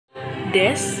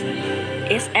This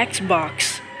is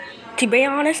Xbox. To be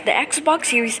honest, the Xbox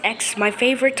Series X is my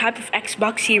favorite type of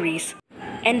Xbox series.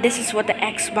 And this is what the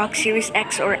Xbox Series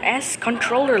X or S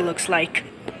controller looks like.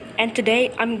 And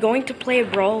today, I'm going to play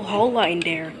Brawlhalla in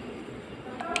there.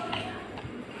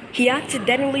 He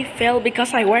accidentally fell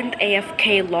because I went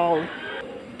AFK lol.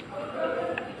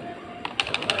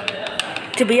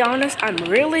 To be honest, I'm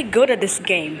really good at this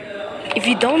game. If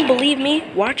you don't believe me,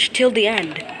 watch till the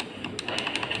end.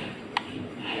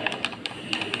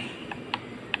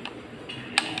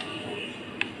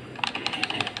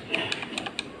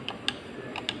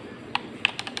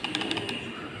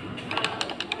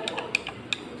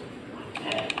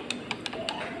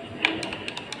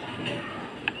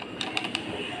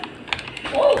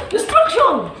 Oh,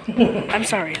 destruction! I'm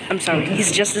sorry.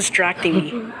 He's just distracting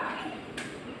me.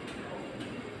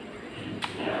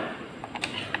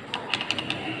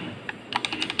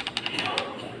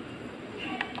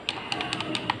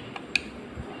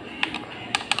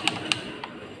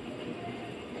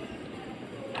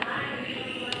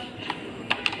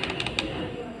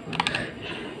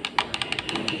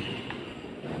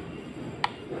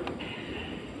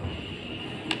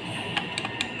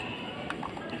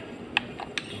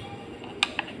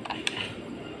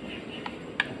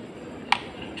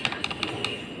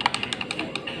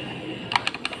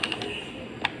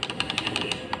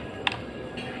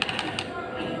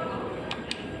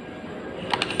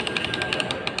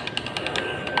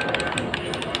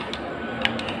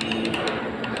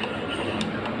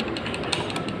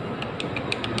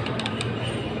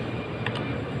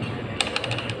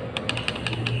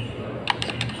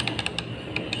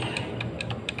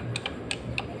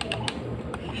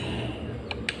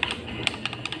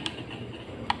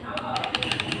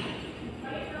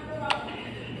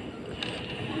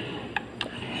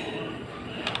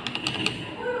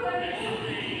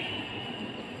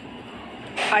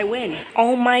 I win.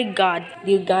 Oh my god,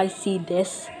 do you guys see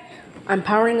this? I'm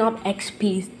powering up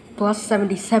XP plus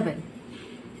 77.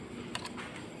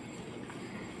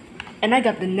 And I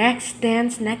got the next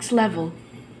dance next level.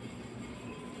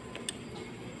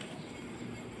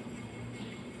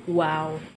 Wow.